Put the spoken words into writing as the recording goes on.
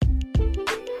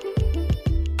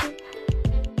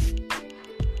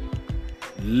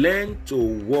Learn to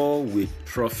war with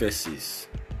prophecies.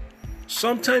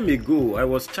 Some time ago, I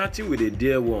was chatting with a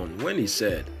dear one when he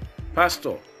said,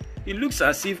 "Pastor, it looks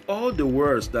as if all the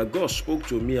words that God spoke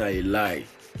to me are a lie.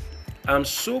 I'm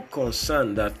so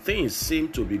concerned that things seem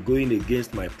to be going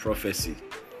against my prophecy."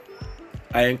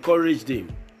 I encouraged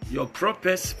him, "Your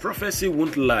prophecy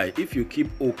won't lie if you keep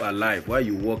hope alive while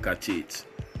you work at it."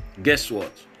 Guess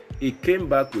what? He came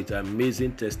back with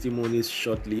amazing testimonies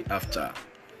shortly after.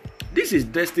 This is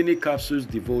Destiny Capsules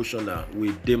Devotional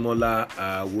with Demola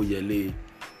Awoyele.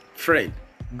 Friend,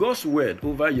 God's word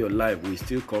over your life will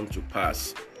still come to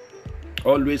pass.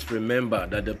 Always remember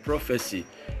that the prophecy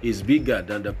is bigger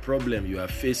than the problem you are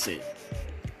facing.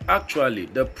 Actually,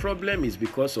 the problem is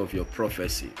because of your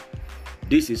prophecy.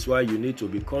 This is why you need to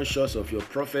be conscious of your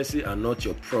prophecy and not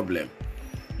your problem.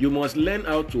 You must learn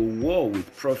how to war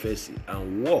with prophecy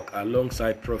and walk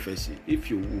alongside prophecy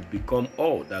if you will become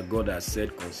all that God has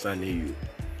said concerning you.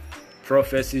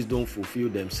 Prophecies don't fulfill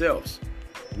themselves.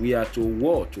 We are to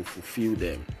war to fulfill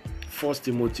them. 1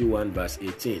 Timothy 1 verse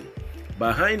 18.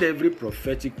 Behind every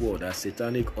prophetic word are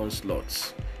satanic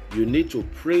onslaughts. You need to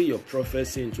pray your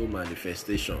prophecy into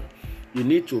manifestation. You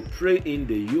need to pray in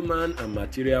the human and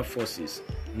material forces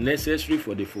necessary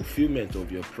for the fulfillment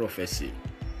of your prophecy.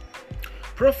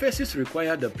 Prophecies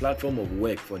require the platform of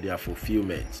work for their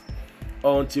fulfillment.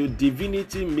 Until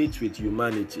divinity meets with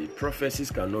humanity, prophecies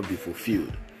cannot be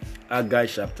fulfilled. Haggai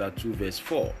chapter 2 verse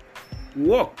 4.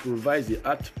 Work provides the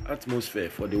atmosphere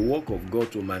for the work of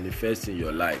God to manifest in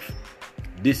your life.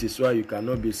 This is why you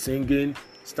cannot be singing,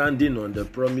 standing on the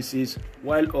promises,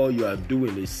 while all you are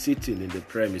doing is sitting in the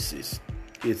premises.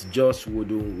 It just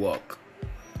wouldn't work.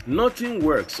 Nothing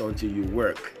works until you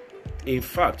work. In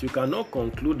fact, you cannot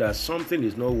conclude that something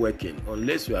is not working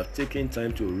unless you have taken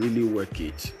time to really work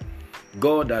it.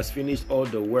 God has finished all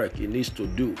the work He needs to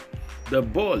do. The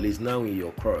ball is now in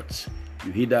your court.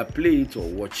 You either play it or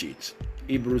watch it.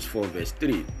 Hebrews 4 verse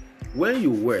 3. When you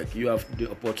work, you have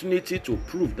the opportunity to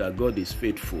prove that God is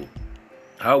faithful.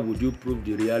 How would you prove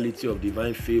the reality of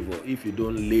divine favor if you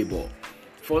don't labor?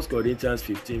 1 Corinthians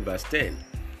 15 verse 10.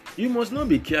 You must not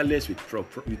be careless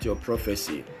with your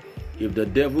prophecy. If the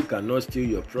devil cannot steal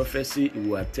your prophecy, he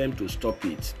will attempt to stop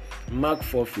it. Mark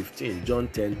 4:15, John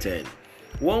 10:10.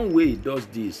 One way he does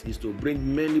this is to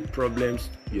bring many problems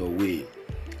your way.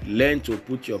 Learn to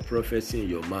put your prophecy in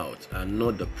your mouth and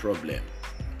not the problem.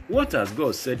 What has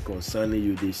God said concerning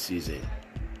you this season?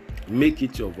 Make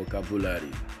it your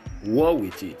vocabulary. War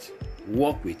with it.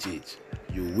 Walk with it.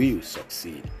 You will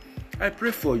succeed. I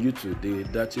pray for you today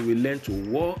that you will learn to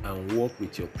war and walk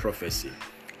with your prophecy.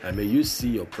 And may you see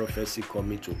your prophecy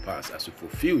coming to pass as you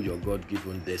fulfill your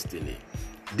God-given destiny.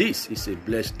 This is a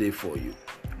blessed day for you.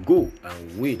 Go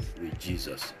and win with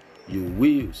Jesus. You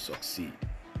will succeed.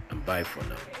 And bye for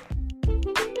now.